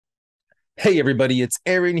Hey everybody, it's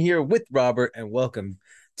Aaron here with Robert, and welcome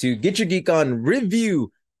to Get Your Geek On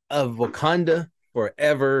review of Wakanda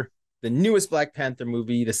Forever, the newest Black Panther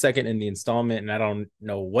movie, the second in the installment, and I don't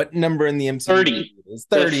know what number in the MCU 30. movie it is.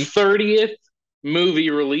 The 30. 30th movie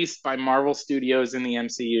released by Marvel Studios in the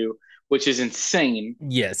MCU, which is insane.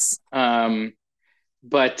 Yes. Um,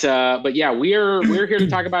 but yeah, we're here to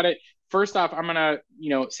talk about it. First off, I'm gonna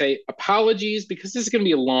say apologies because this is gonna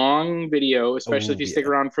be a long video, especially if Oh you stick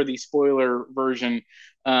yeah. around for the spoiler version,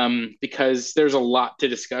 because there's a lot to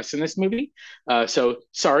discuss in this movie. So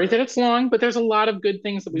sorry that it's long, but there's a lot of good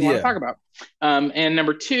things that we want to Yeah. talk about. And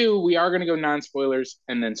number two, we are gonna go non spoilers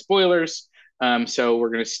and then spoilers. So we're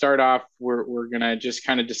going to start off. We're going to just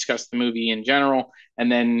kind of discuss the movie in general,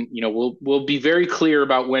 and then we'll be very clear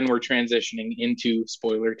about when we're transitioning into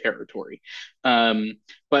spoiler territory. Um,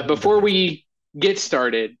 but before Got you. we get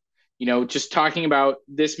started, just talking about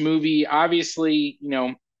this movie, obviously,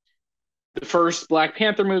 the first Black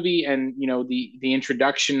Panther movie, and the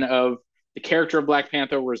introduction of the character of Black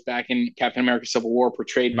Panther was back in Captain America: Civil War,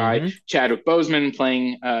 portrayed by Mm-hmm. Chadwick Boseman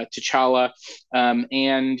playing T'Challa,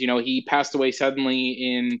 and he passed away suddenly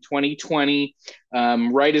in 2020,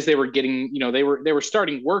 right as they were getting, they were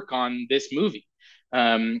starting work on this movie.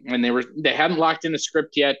 And they hadn't locked in the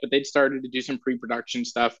script yet, but they'd started to do some pre-production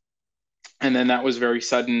stuff, and then that was very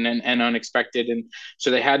sudden and unexpected, and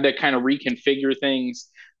so they had to kind of reconfigure things.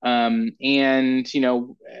 And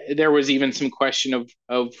there was even some question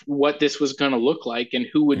of what this was going to look like and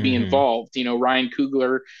who would be Mm-hmm. involved. Ryan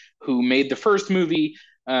Coogler, who made the first movie,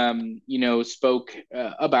 spoke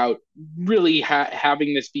about really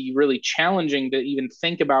having this be really challenging to even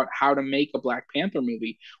think about how to make a Black Panther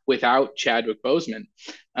movie without Chadwick Boseman.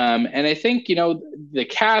 And I think the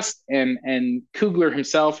cast and Coogler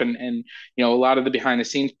himself, and a lot of the behind the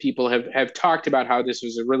scenes people have talked about how this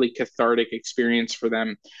was a really cathartic experience for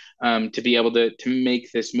them, to be able to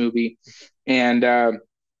make this movie. And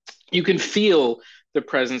you can feel the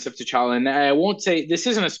presence of T'Challa. And I won't say this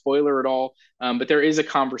isn't a spoiler at all, but there is a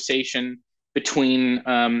conversation between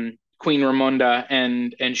Queen Ramonda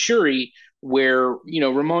and Shuri, where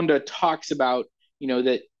Ramonda talks about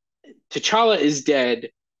that T'Challa is dead,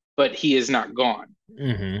 but he is not gone.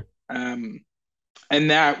 Mm-hmm. Um, and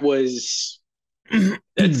that's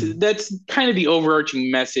kind of the overarching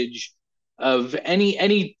message of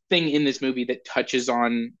anything in this movie that touches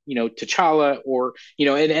on T'Challa, or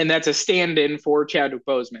and that's a stand-in for Chadwick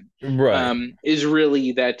Boseman, Right. is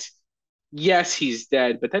really that yes, he's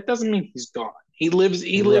dead, but that doesn't mean he's gone. He lives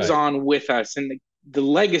Right. on with us, and the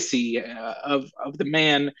legacy of the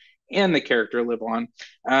man and the character live on.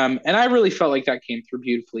 And I really felt like that came through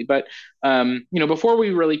beautifully. But before we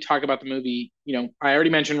really talk about the movie, I already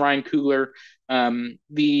mentioned Ryan Coogler.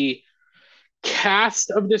 The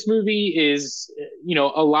cast of this movie is,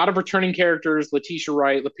 a lot of returning characters: Letitia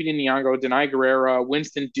Wright, Lupita Nyong'o, Denai Guerrera,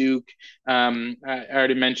 Winston Duke. I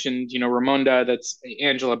already mentioned, Ramonda. That's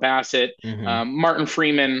Angela Bassett, Mm-hmm. Martin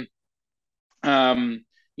Freeman. Um,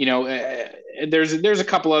 there's a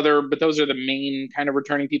couple other, but those are the main kind of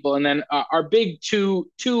returning people. And then our big two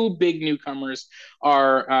big newcomers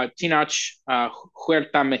are Tinoch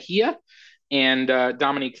Huerta Mejia and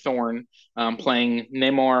Dominique Thorne, playing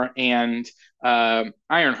Namor and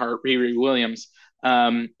Ironheart, Riri Williams.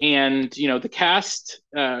 And the cast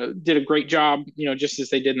did a great job, just as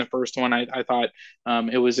they did in the first one. I thought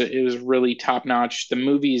it was really top notch. The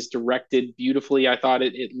movie is directed beautifully. I thought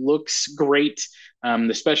it looks great.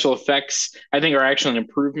 The special effects, I think, are actually an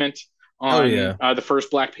improvement Oh on yeah. the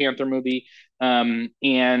first Black Panther movie. And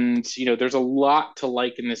there's a lot to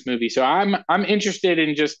like in this movie. So I'm interested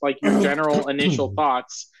in just like your general initial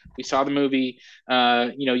thoughts. We saw the movie,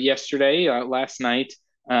 yesterday, last night.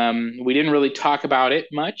 We didn't really talk about it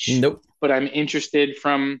much, Nope. but I'm interested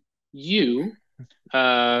from you.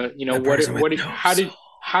 The What person with what no soul.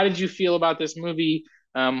 how did you feel about this movie?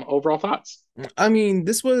 Overall thoughts. I mean,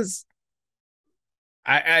 this was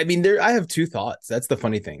I mean there I have two thoughts. That's the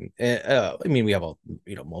funny thing. I mean we have all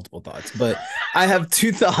multiple thoughts, but I have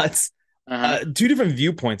two thoughts, Uh huh. two different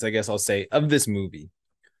viewpoints, I guess I'll say, of this movie.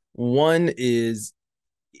 One is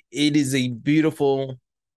it is a beautiful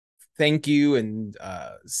thank you and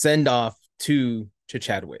send off to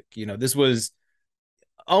Chadwick. This was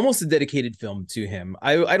almost a dedicated film to him.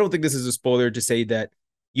 I don't think this is a spoiler to say that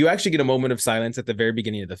you actually get a moment of silence at the very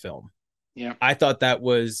beginning of the film. Yeah. I thought that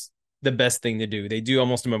was the best thing to do. They do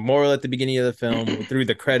almost a memorial at the beginning of the film through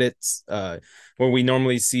the credits, where we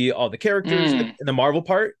normally see all the characters. Mm, In the Marvel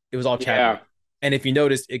part, it was all Chadwick. yeah. And if you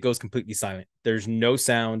noticed, it goes completely silent. There's no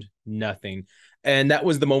sound, nothing. And that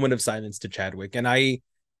was the moment of silence to Chadwick. And I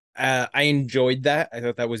enjoyed that. I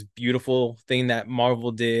thought that was beautiful thing that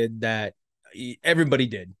Marvel did. That everybody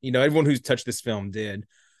did. Everyone who's touched this film did.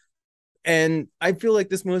 And I feel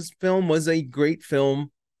like film was a great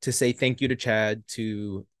film to say thank you to Chad,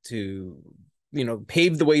 to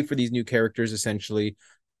pave the way for these new characters essentially.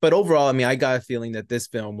 But overall, I mean, I got a feeling that this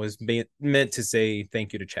film was meant to say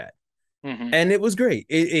thank you to Chad. Mm-hmm. And it was great.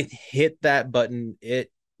 It hit that button.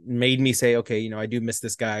 It made me say, okay, I do miss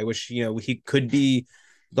this guy. I wish, he could be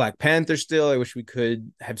Black Panther still. I wish we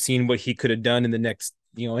could have seen what he could have done in the next,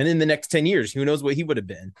 and in the next 10 years, who knows what he would have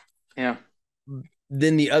been. Yeah.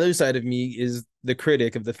 Then the other side of me is the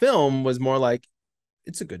critic of the film was more like,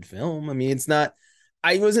 it's a good film. I mean, it's not,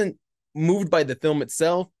 I wasn't moved by the film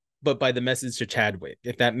itself, but by the message to Chadwick,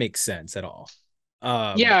 if that makes sense at all.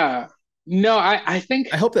 Yeah. No, I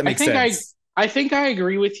think I hope that I makes think sense. I think I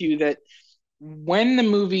agree with you that when the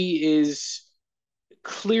movie is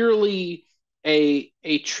clearly a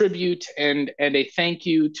tribute and a thank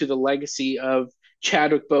you to the legacy of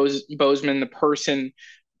Chadwick Boseman, the person,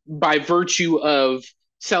 by virtue of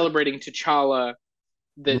celebrating T'Challa,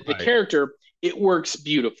 the Right. character, it works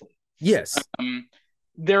beautifully. Yes. Um,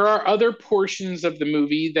 there are other portions of the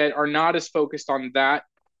movie that are not as focused on that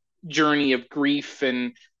journey of grief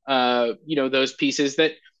and those pieces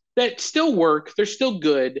that still work. They're still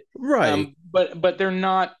good, Right. but they're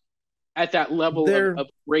not at that level They're of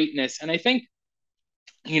greatness. And I think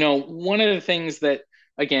one of the things that,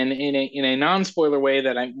 again, in a non spoiler way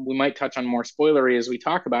that we might touch on more spoilery as we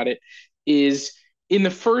talk about it, is in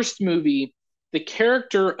the first movie, the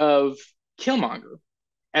character of Killmonger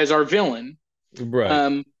as our villain,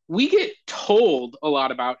 right. we get told a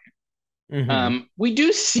lot about him. Mm-hmm. We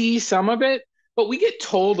do see some of it, but we get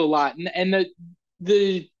told a lot. And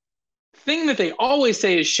the thing that they always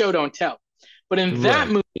say is show, don't tell. But in that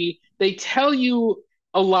Right. movie, they tell you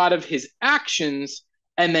a lot of his actions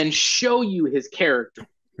and then show you his character,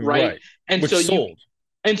 right? Right. And Which so you, sold.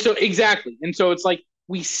 and so exactly. And so it's like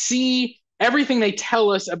we see everything they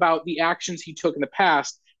tell us about the actions he took in the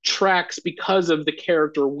past tracks because of the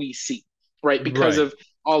character we see, right? Because Right. of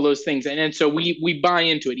all those things. And so we buy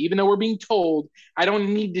into it, even though we're being told, I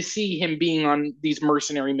don't need to see him being on these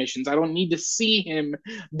mercenary missions. I don't need to see him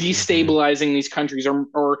Mm-hmm. destabilizing these countries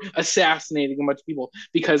or assassinating a bunch of people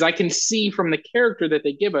because I can see from the character that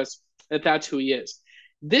they give us that that's who he is.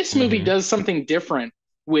 This movie Mm-hmm. does something different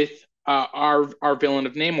with our villain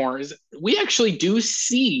of Namor is we actually do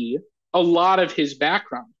see a lot of his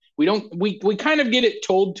background. We kind of get it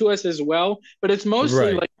told to us as well, but it's mostly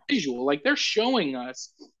Right. like visual. Like they're showing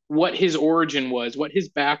us what his origin was, what his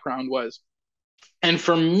background was. And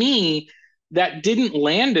for me, that didn't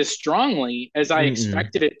land as strongly as I Mm-mm.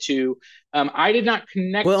 expected it to. I did not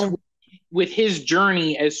connect Well, with his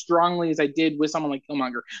journey as strongly as I did with someone like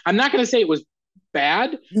Killmonger. I'm not going to say it was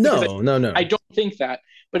bad because no, no, I no. don't think that,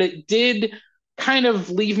 but it did kind of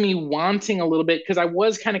leave me wanting a little bit because I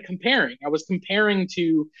was kind of comparing. I was comparing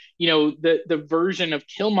to the version of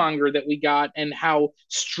Killmonger that we got and how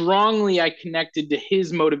strongly I connected to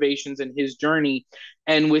his motivations and his journey.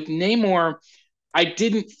 And with Namor, I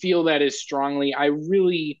didn't feel that as strongly.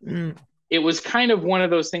 Mm. It was kind of one of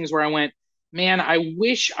those things where I went, man, I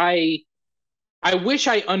wish I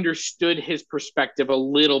understood his perspective a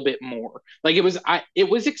little bit more. Like it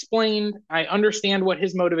was explained. I understand what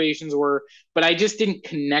his motivations were, but I just didn't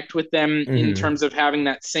connect with them in Mm-hmm. terms of having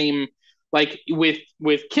that same like with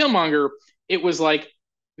Killmonger, it was like,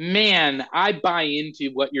 man, I buy into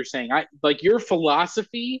what you're saying. I like your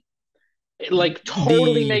philosophy it, like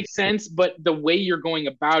totally The makes sense, but the way you're going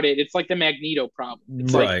about it, it's like the Magneto problem.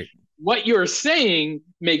 It's like right. what you're saying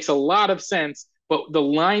makes a lot of sense, but the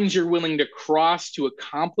lines you're willing to cross to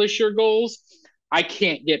accomplish your goals, I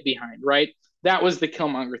can't get behind, right? That was the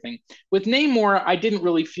Killmonger thing. With Namor, I didn't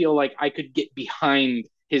really feel like I could get behind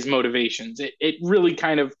his motivations. It really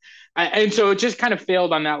kind of, and so it just kind of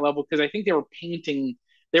failed on that level because I think they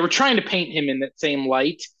were trying to paint him in that same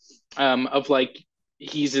light of like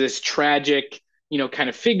he's this tragic kind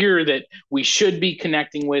of figure that we should be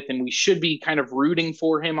connecting with and we should be kind of rooting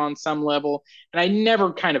for him on some level, and I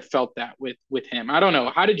never kind of felt that with him. I don't know,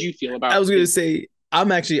 how did you feel I about was gonna his? say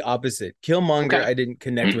I'm actually opposite. Killmonger, Okay. I didn't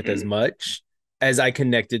connect with as much as I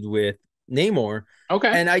connected with Namor, Okay.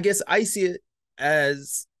 and I guess I see it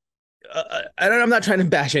as I'm not trying to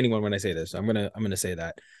bash anyone when I say this. I'm gonna say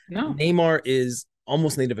that No. Namor is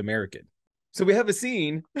almost Native American. So we have a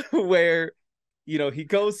scene where he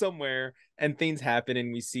goes somewhere and things happen,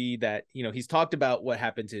 and we see that he's talked about what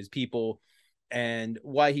happened to his people and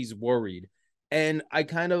why he's worried. And I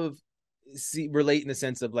kind of relate in the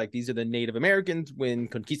sense of like these are the Native Americans when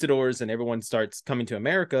conquistadors and everyone starts coming to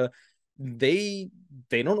America, they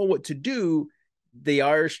don't know what to do. They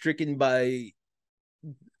are stricken by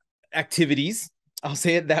activities. I'll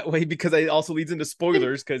say it that way because it also leads into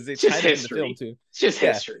spoilers because It's it's just kind of in the film history. too. It's just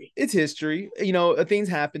Yeah, history. it's history. Things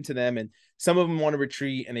happen to them, and some of them want to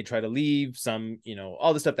retreat and they try to leave. Some,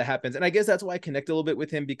 all the stuff that happens, and I guess that's why I connect a little bit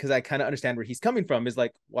with him because I kind of understand where he's coming from. Is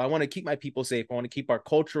like, well, I want to keep my people safe. I want to keep our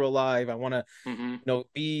culture alive. I want to, Mm-hmm.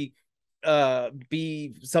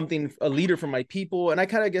 be something, a leader for my people, and I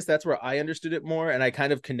kind of guess that's where I understood it more, and I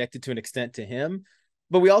kind of connected to an extent to him.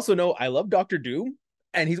 But we also know I love Doctor Doom,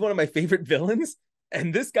 and he's one of my favorite villains,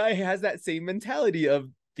 and this guy has that same mentality of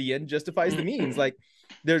the end justifies the means. Like,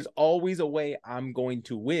 there's always a way I'm going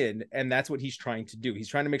to win, and that's what he's trying to do. He's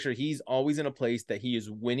trying to make sure he's always in a place that he is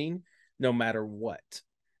winning no matter what.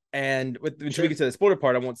 And until we Sure. get to the spoiler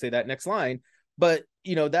part, I won't say that next line. But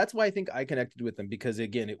that's why I think I connected with them, because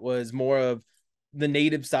again, it was more of the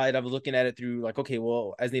native side. I was looking at it through like, okay,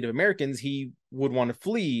 well, as Native Americans, he would want to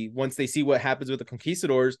flee once they see what happens with the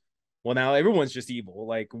conquistadors. Well, now everyone's just evil.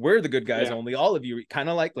 Like, we're the good guys Yeah. only. All of you, kind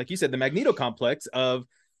of like you said, the Magneto complex of,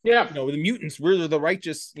 Yeah. the mutants. We're the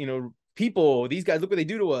righteous, people. These guys, look what they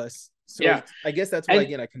do to us. So Yeah. I guess that's why And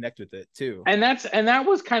again I connect with it too. that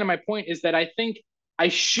was kind of my point, is that I think I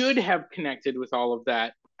should have connected with all of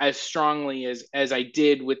that as strongly as I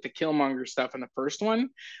did with the Killmonger stuff in the first one.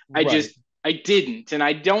 I Right. just I didn't, and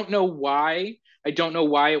I don't know why. I don't know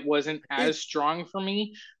why it wasn't It as strong for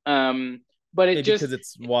me. But it Maybe just because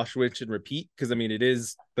it's wash, witch, and repeat. Because I mean, it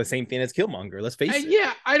is the same thing as Killmonger. Let's face it.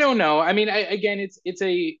 yeah, I don't know. I mean, again,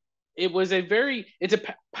 it was a very it's a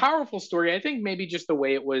powerful story. I think maybe just the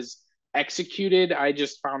way it was executed, I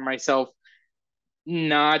just found myself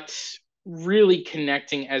not really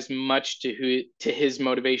connecting as much to his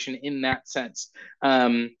motivation in that sense.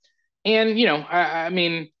 Um, and I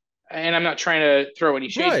mean, and I'm not trying to throw any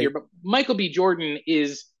shade here, Right. but Michael B. Jordan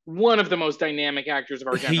is one of the most dynamic actors of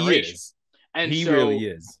our He generation, is. and He really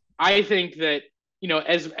so is. I think that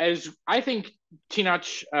as I think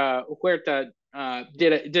Tinoch Huerta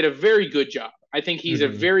did a very good job. I think he's a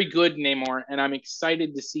Mm-hmm. very good Namor, and I'm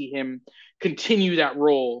excited to see him continue that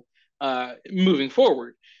role moving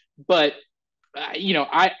forward. But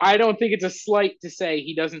I don't think it's a slight to say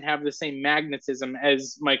he doesn't have the same magnetism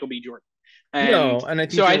as Michael B. Jordan. And No, and I so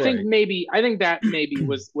think you're right. I think that maybe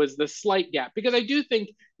was the slight gap, because I do think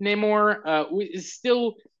Namor is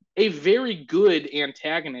still a very good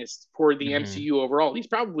antagonist for the Mm-hmm. MCU overall. He's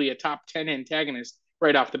probably a top 10 antagonist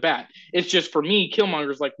right off the bat. It's just, for me,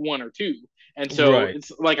 Killmonger's like one or two. And so Right.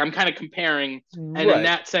 it's like I'm kind of comparing, and in Right.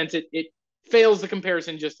 that sense it fails the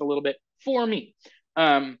comparison just a little bit for me.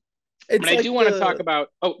 But It's I do like want to talk about.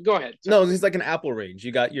 Oh, go ahead. no, Sorry. it's like an apple range.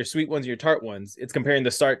 You got your sweet ones and your tart ones. It's comparing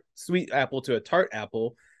the start sweet apple to a tart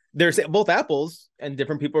apple. There's both apples, and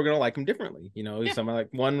different people are gonna like them differently. Yeah, Some are like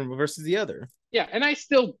one versus the other, yeah, and I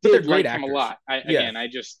still but they're did great like him a actors. lot. Yeah, I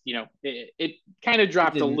just it kind of it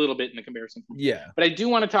dropped a didn't. little bit in the comparison. Yeah. But I do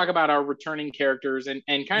want to talk about our returning characters, and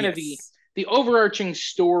kind of Yes. the overarching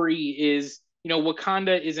story is,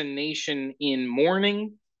 Wakanda is a nation in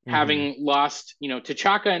mourning, Mm-hmm. having lost,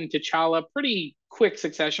 T'Chaka and T'Challa pretty quick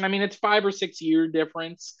succession. I mean, it's 5 or 6 year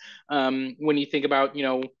difference when you think about,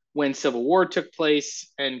 when Civil War took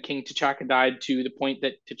place and King T'Chaka died, to the point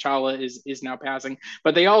that T'Challa is now passing.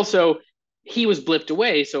 But they also he was blipped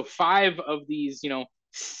away, so 5 of these,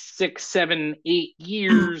 6, 7, 8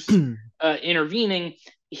 years intervening,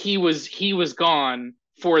 he was gone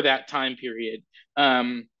for that time period.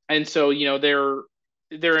 And so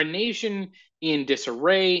they're a nation in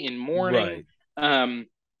disarray, in mourning, Right. um,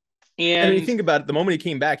 And when you and think about it, the moment he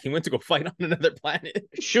came back, he went to go fight on another planet.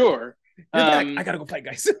 sure, You're back. I um, gotta go fight,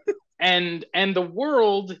 guys. and the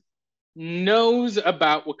world knows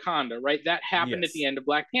about Wakanda, right? That happened at the Yes. end of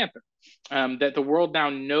Black Panther. That the world now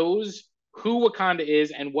knows who Wakanda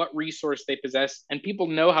is and what resource they possess, and people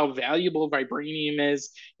know how valuable vibranium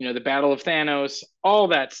is. The Battle of Thanos, all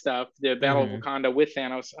that stuff, the Battle of Mm-hmm. Wakanda with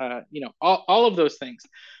Thanos, all of those things,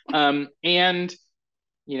 and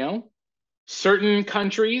you know, certain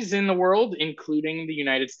countries in the world, including the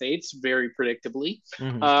United States, very predictably,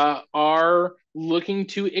 Mm-hmm. are looking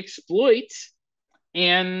to exploit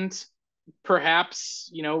and perhaps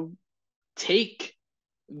take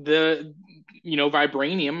the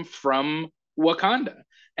vibranium from Wakanda.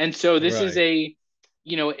 And so this is Right.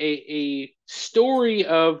 a story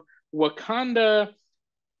of Wakanda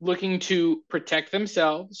looking to protect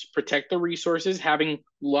themselves, protect the resources, having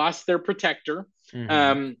lost their protector, Mm-hmm.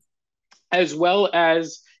 um, as well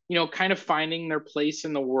as kind of finding their place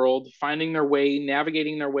in the world, finding their way,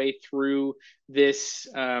 navigating their way through this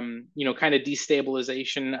kind of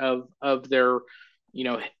destabilization of their you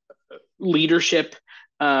know leadership,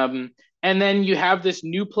 um, And then you have this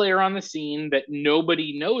new player on the scene that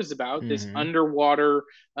nobody knows about, this Mm-hmm. underwater,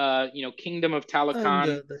 kingdom of Talakan.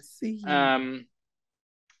 Under the sea. Um,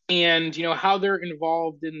 and how they're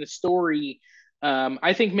involved in the story,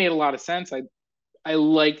 I think made a lot of sense. I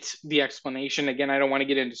liked the explanation. Again, I don't want to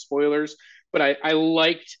get into spoilers, but I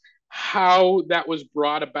liked how that was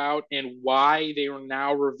brought about and why they are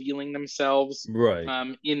now revealing themselves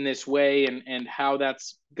Right. in this way, and how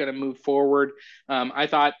that's going to move forward. I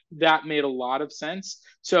thought that made a lot of sense.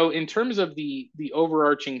 So in terms of the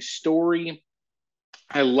overarching story,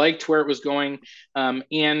 I liked where it was going.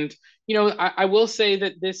 And I will say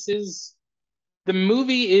that the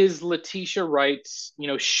movie is Letitia Wright's,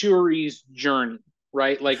 Shuri's journey,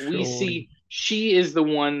 right? Like we Surely. see she is the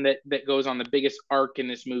one that goes on the biggest arc in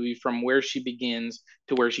this movie from where she begins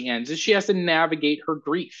to where she ends. And she has to navigate her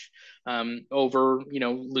grief over,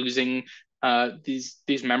 losing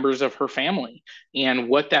these members of her family, and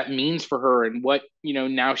what that means for her, and what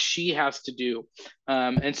now she has to do.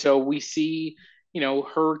 And so we see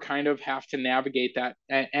her kind of have to navigate that,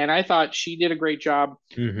 and I thought she did a great job.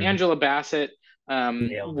 Mm-hmm. Angela Bassett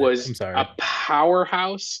Nailed it. I'm was a sorry.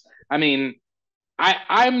 powerhouse. I mean,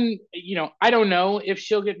 I don't know if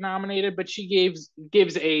she'll get nominated, but she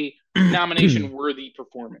gives a nomination worthy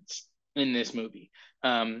performance in this movie.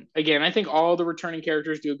 Again, I think all the returning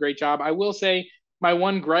characters do a great job. I will say my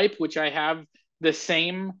one gripe, which I have the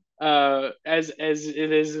same as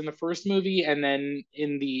it is in the first movie, and then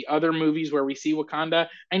in the other movies where we see Wakanda,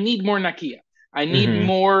 I need more Nakia. I need Mm-hmm.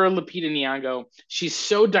 more Lupita Nyong'o. She's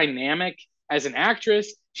so dynamic as an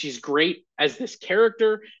actress. She's great as this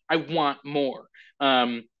character. I want more.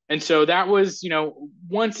 And so that was,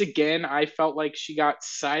 once again, I felt like she got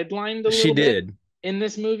sidelined a She little bit did. in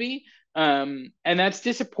this movie. And that's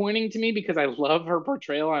disappointing to me because I love her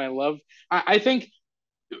portrayal, and I think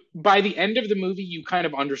by the end of the movie, you kind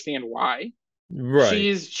of understand why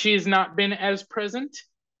Right. she's not been as present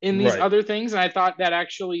in these Right. other things. And I thought that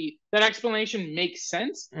actually that explanation makes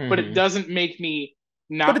sense, but it Mm-hmm. doesn't make me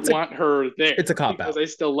But not want her it's a there cop because out. I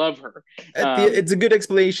still love her. It's a good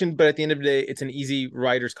explanation, but at the end of the day, it's an easy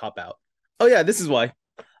writer's cop out. Oh yeah, this is why.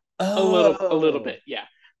 A little Oh, bit, yeah.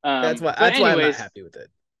 that's why. But That's why I'm not anyways, happy with it.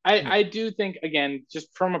 Yeah. I do think, again, just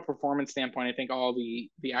from a performance standpoint, I think all the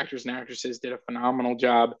actors and actresses did a phenomenal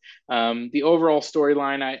job. The overall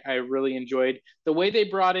storyline I really enjoyed the way they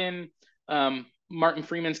brought in Martin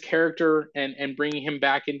Freeman's character and bringing him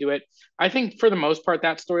back into it. I think for the most part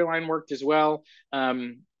that storyline worked as well.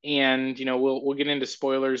 And we'll get into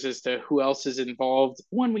spoilers as to who else is involved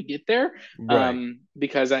when we get there, Right.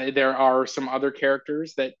 because there are some other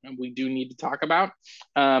characters that we do need to talk about.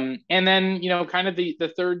 And then kind of the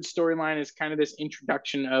third storyline is kind of this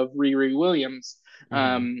introduction of Riri Williams,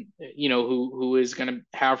 Mm-hmm. who is going to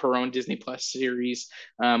have her own Disney Plus series,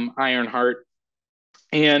 Ironheart.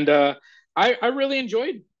 And I really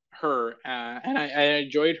enjoyed her, and I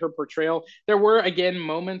enjoyed her portrayal. There were again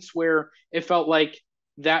moments where it felt like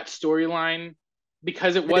that storyline,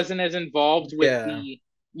 because it wasn't as involved with Yeah.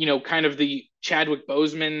 the kind of the Chadwick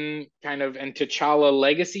Boseman kind of and T'Challa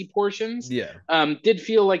legacy portions, Yeah. did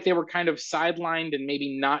feel like they were kind of sidelined and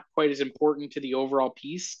maybe not quite as important to the overall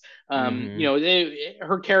piece. Mm-hmm.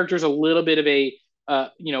 Her character's a little bit of a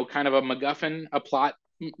kind of a MacGuffin, a plot,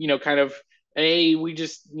 kind of, hey, we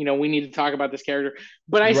just we need to talk about this character.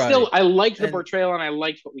 But Right. I liked the And portrayal, and I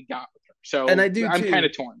liked what we got with her. and I So do I'm kind too.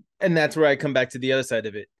 of torn. And that's where I come back to the other side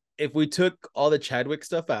of it. If we took all the Chadwick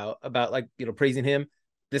stuff out about like, praising him,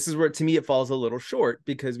 this is where to me it falls a little short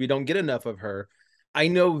because we don't get enough of her. I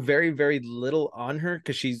know very, very little on her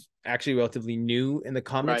because she's actually relatively new in the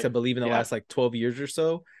comics, I Right. believe in the Yeah. last like 12 years or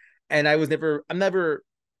so. And I'm never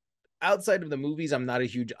outside of the movies, I'm not a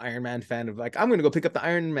huge Iron Man fan of like, I'm going to go pick up the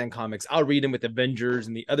Iron Man comics. I'll read them with Avengers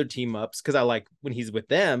and the other team ups because I like when he's with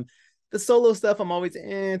them. The solo stuff, I'm always,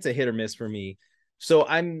 it's a hit or miss for me. So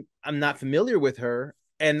I'm not familiar with her.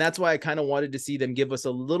 And that's why I kind of wanted to see them give us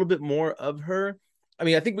a little bit more of her. I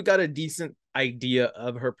mean, I think we got a decent idea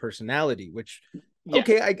of her personality, which, Yeah.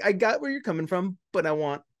 okay, I got where you're coming from, but I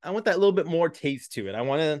want that little bit more taste to it.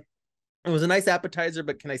 It was a nice appetizer,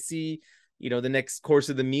 but can I see, the next course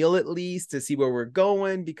of the meal at least to see where we're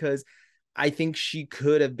going? Because I think she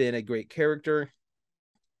could have been a great character.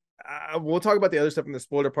 We'll talk about the other stuff in the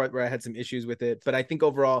spoiler part where I had some issues with it, but I think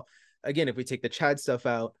overall, again, if we take the Chad stuff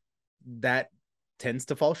out, that tends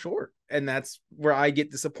to fall short, and that's where I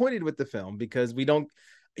get disappointed with the film because we don't.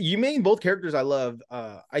 You mean both characters I love.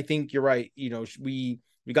 I think you're right. We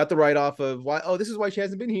got the write off of why. Oh, this is why she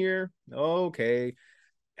hasn't been here. Okay,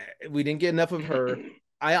 we didn't get enough of her.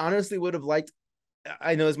 I honestly would have liked.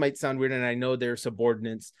 I know this might sound weird, and I know they're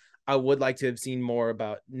subordinates. I would like to have seen more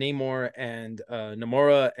about Namor and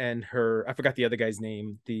Namora and her. I forgot the other guy's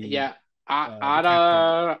name. Yeah, The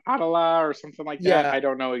captain. Adala or something like that. Yeah, I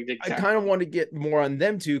don't know I kind of exactly. want to get more on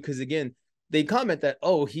them too, because again, they comment that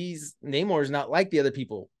he's Namor is not like the other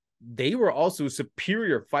people. They were also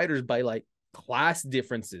superior fighters by like class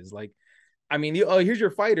differences. Like, I mean, here's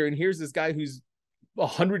your fighter, and here's this guy who's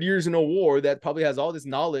 100 years in a war that probably has all this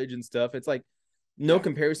knowledge and stuff. It's like no Yeah,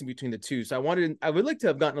 comparison between the two. So I would like to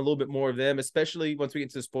have gotten a little bit more of them, especially once we get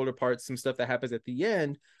to the spoiler parts, some stuff that happens at the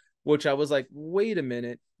end, which I was like, wait a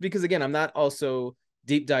minute, because again, I'm not also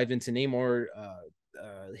deep dive into Namor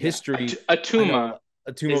yeah. history. I Atuma know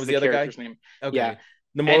Atuma is was the the other guy. character's name. Yeah, Okay,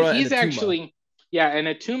 and Namora and he's Atuma, actually, yeah, and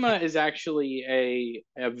Atuma is actually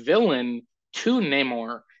a villain to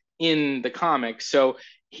Namor in the comics. So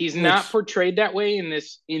he's not which portrayed that way in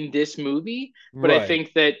this movie, but I right,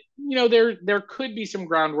 think that there could be some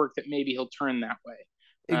groundwork that maybe he'll turn that way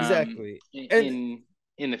exactly, and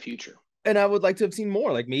in the future. I would like to have seen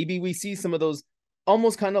more. Like maybe we see some of those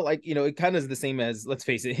almost kind of like it kind of is the same as, let's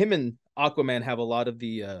face it, him and Aquaman have a lot of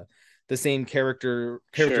the same Sure.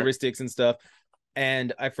 characteristics and stuff.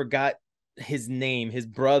 And I forgot his name, his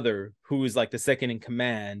brother, who is like the second in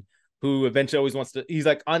command, who eventually always wants to. He's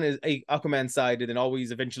like on his Aquaman side, and then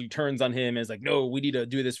always eventually turns on him and is like, "No, we need to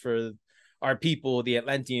do this for our people, the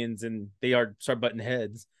Atlanteans," and they are start butting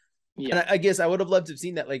heads. And Yeah. I guess I would have loved to have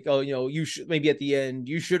seen that, like, you should maybe at the end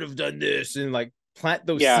you should have done this and like plant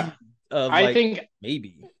those Yeah. seeds of I like think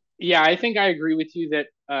maybe I think I agree with you that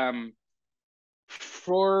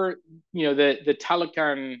for the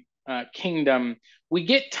Talakan kingdom, we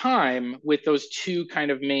get time with those two kind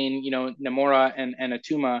of main, Namora and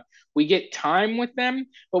Atuma. We get time with them,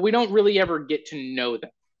 but we don't really ever get to know them,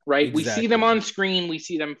 right? We see them exactly on screen, we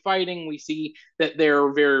see them fighting, we see that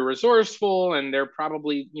they're very resourceful, and they're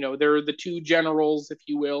probably, they're the two generals, if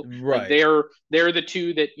you will. Like right. they're the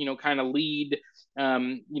two that kind of lead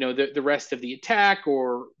the rest of the attack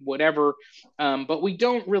or whatever. But we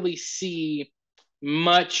don't really see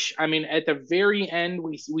much. I mean, at the very end,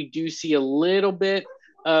 we do see a little bit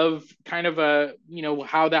of kind of a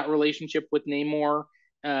how that relationship with Namor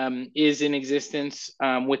is in existence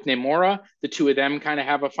with Namora. The two of them kind of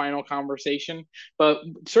have a final conversation, but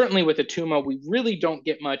certainly with Atuma, we really don't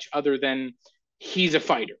get much other than he's a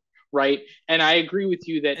fighter, right? And I agree with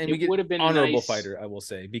you that And we it get would have been honorable nice, fighter, I will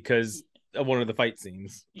say, because of one of the fight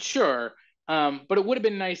scenes. sure, but it would have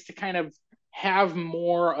been nice to kind of have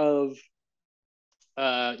more of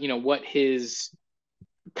what his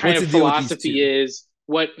kind What's of the deal with these philosophy two? is,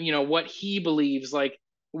 what he believes. Like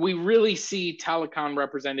we really see Talakan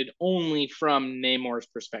represented only from Namor's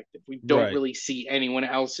perspective. We don't Right. really see anyone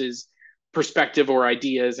else's perspective or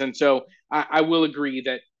ideas, and so I will agree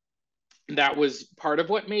that that was part of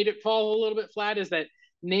what made it fall a little bit flat. Is that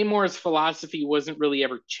Namor's philosophy wasn't really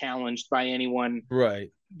ever challenged by anyone Right.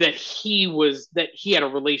 that he had a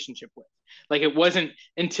relationship with. Like it wasn't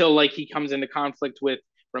until like he comes into conflict with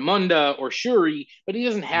Ramonda or Shuri, but he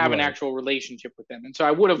doesn't have an Right. actual relationship with them. And so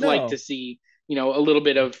I would have liked to No, see, a little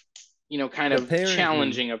bit of, kind of apparently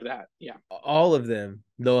challenging of that. Yeah. all of them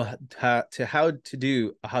know how to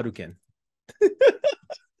do a Hadouken.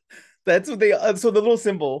 That's what they. So the little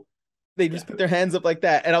symbol, they Yeah. just put their hands up like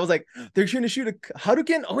that, and I was like, they're trying to shoot a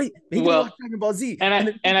Hadouken. Oh wait, maybe they watch Well, Dragon Ball Z, and and I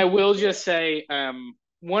then and I will just say,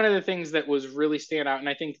 one of the things that was really stand out, and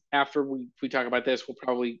I think after we talk about this, we'll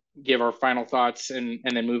probably give our final thoughts and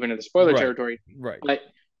then move into the spoiler right, territory. right, But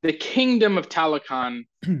the kingdom of Talakan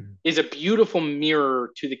is a beautiful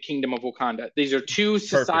mirror to the kingdom of Wakanda. These are two perfectly,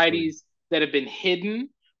 societies that have been hidden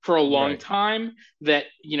for a long right. time, that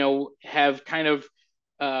have kind of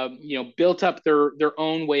built up their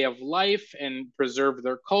own way of life and preserved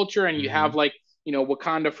their culture. And you Mm-hmm. have like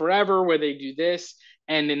Wakanda Forever, where they do this,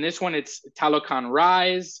 and in this one it's Talokan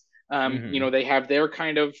Rise. Mm-hmm. They have their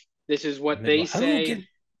kind of, this is what And they go they say, Hadouken.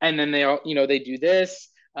 and then they all they do this.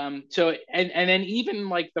 So and then even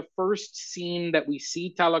like the first scene that we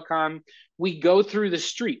see Talakan, we go through the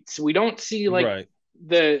streets. We don't see like Right.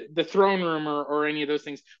 the throne room or any of those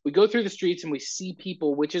things. We go through the streets and we see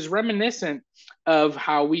people, which is reminiscent of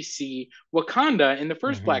how we see Wakanda in the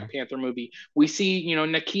first Mm-hmm. Black Panther movie. We see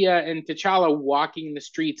Nakia and T'Challa walking the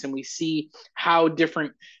streets, and we see how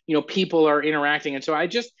different people are interacting. And so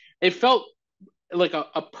it felt like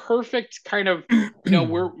a perfect kind of,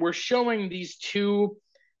 we're showing these two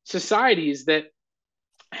societies that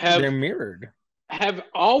They're have mirrored.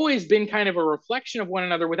 always been kind of a reflection of one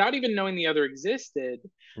another without even knowing the other existed,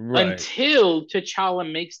 Right. until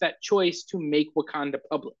T'Challa makes that choice to make Wakanda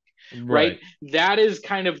public, right? Right. That is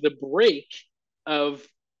kind of the break of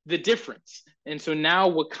the difference. And so now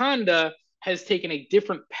Wakanda has taken a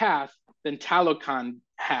different path than Talokan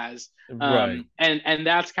has. Right. And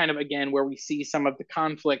that's kind of again where we see some of the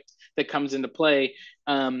conflict that comes into play.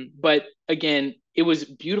 But again, it was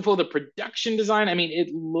beautiful. The production design, I mean,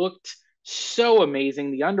 it looked so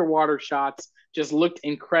amazing. The underwater shots just looked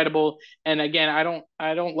incredible. And again, I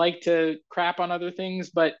don't like to crap on other things,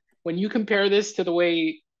 but when you compare this to the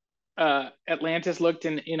way Atlantis looked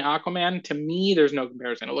in Aquaman, to me, there's no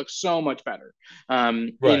comparison. It looks so much better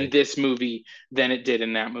in Right. this movie than it did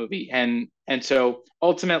in that movie. And so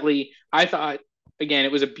ultimately, I thought again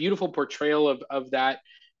it was a beautiful portrayal of that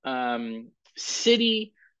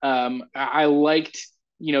city. I liked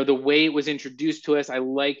the way it was introduced to us. I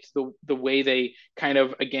liked the way they kind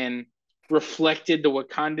of again reflected the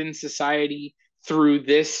Wakandan society through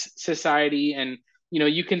this society, and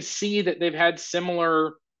you can see that they've had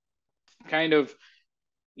similar kind of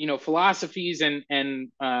philosophies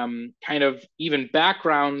and kind of even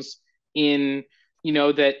backgrounds in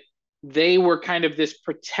that they were kind of this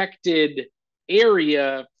protected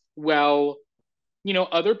area, well,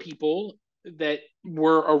 other people that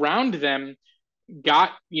were around them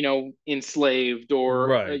got enslaved or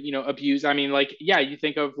Right. abused. I mean, like, yeah, you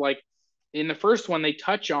think of like in the first one they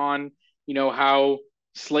touch on how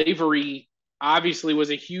slavery obviously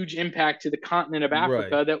was a huge impact to the continent of Right.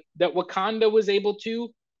 Africa that Wakanda was able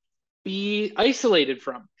to be isolated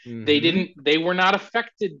from. Mm-hmm. They were not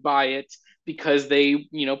affected by it because they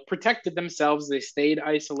protected themselves. They stayed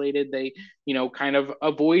isolated. They kind of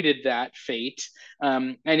avoided that fate.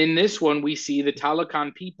 And in this one we see the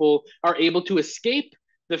Talakan people are able to escape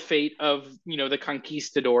the fate of the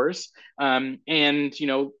conquistadors, and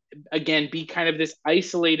again be kind of this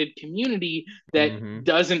isolated community that Mm-hmm.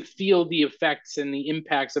 doesn't feel the effects and the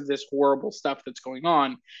impacts of this horrible stuff that's going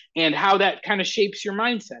on, and how that kind of shapes your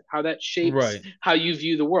mindset, how that shapes Right. how you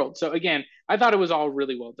view the world. So again, I thought it was all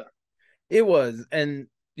really well done. It was. And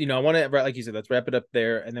I want to, like you said, let's wrap it up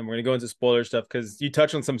there, and then we're gonna go into spoiler stuff because you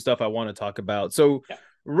touched on some stuff I want to talk about. So, Yeah.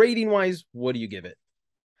 rating wise, what do you give it?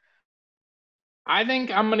 I think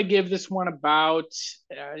I'm going to give this one about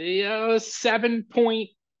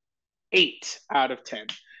 7.8 out of 10.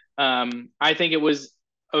 I think it was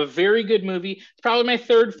a very good movie. It's probably my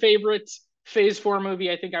third favorite Phase 4 movie.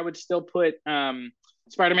 I think I would still put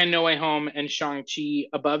Spider-Man No Way Home and Shang-Chi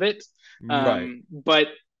above it. Right. But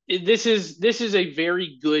this is a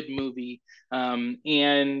very good movie.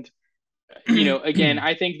 And again,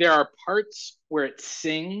 I think there are parts where it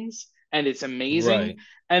sings and it's amazing. Right.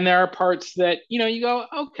 And there are parts that, you go,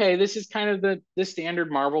 okay, this is kind of the standard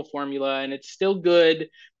Marvel formula and it's still good,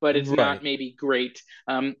 but it's not Right. maybe great.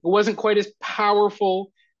 It wasn't quite as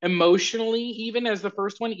powerful emotionally, even as the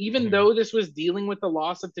first one, even Mhm. though this was dealing with the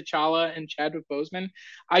loss of T'Challa and Chadwick Boseman.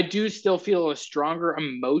 I do still feel a stronger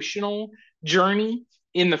emotional journey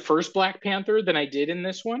in the first Black Panther than I did in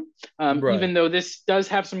this one, even Right. though this does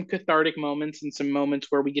have some cathartic moments and some moments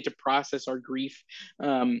where we get to process our grief.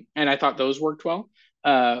 And I thought those worked well.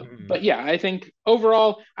 Mhm. But yeah, I think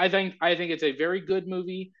overall, I think it's a very good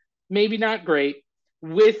movie, maybe not great,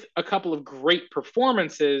 with a couple of great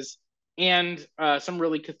performances and some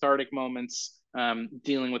really cathartic moments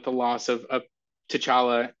dealing with the loss of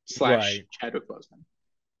T'Challa slash Right. Chadwick Boseman.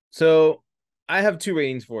 So, I have two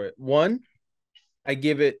ratings for it. One, I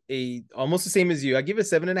give it a almost the same as you. I give it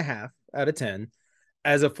 7.5 out of 10.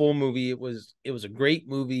 As a full movie, it was a great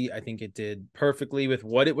movie. I think it did perfectly with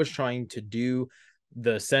what it was trying to do.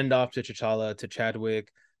 The send off to T'Challa, to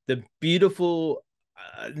Chadwick, the beautiful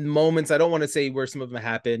moments. I don't want to say where some of them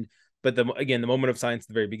happened, but the moment of silence at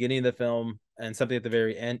the very beginning of the film, and something at the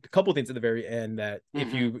very end. A couple things at the very end that if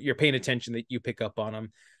Mm-hmm. you're paying attention, that you pick up on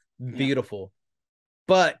them. Yeah. Beautiful.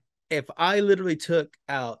 But if I literally took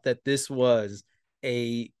out that this was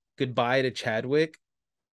a goodbye to Chadwick,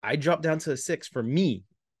 I dropped down to a 6 for me,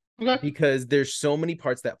 Okay. because there's so many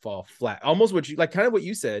parts that fall flat. Almost what you like, kind of what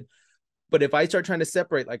you said. But if I start trying to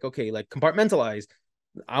separate, like, okay, like compartmentalize,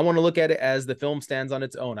 I want to look at it as the film stands on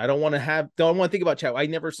its own. I don't want to think about Chadwick. I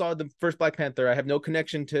never saw the first Black Panther. I have no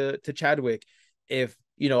connection to Chadwick. If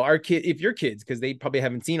if your kids, because they probably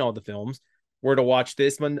haven't seen all the films, were to watch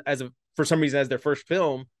this one for some reason as their first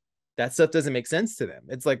film, that stuff doesn't make sense to them.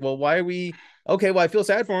 It's like, well, why are we okay? Well, I feel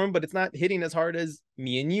sad for him, but it's not hitting as hard as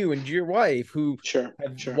me and you and your wife who Sure.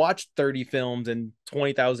 have Sure. watched 30 films and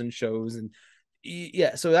 20,000 shows. And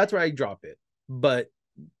yeah, so that's where I drop it. But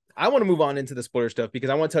I want to move on into the spoiler stuff because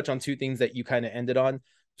I want to touch on two things that you kind of ended on.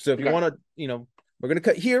 So if you Okay. want to, we're gonna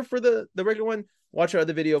cut here for the regular one. Watch our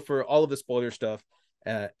other video for all of the spoiler stuff,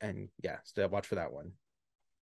 and yeah, so watch for that one.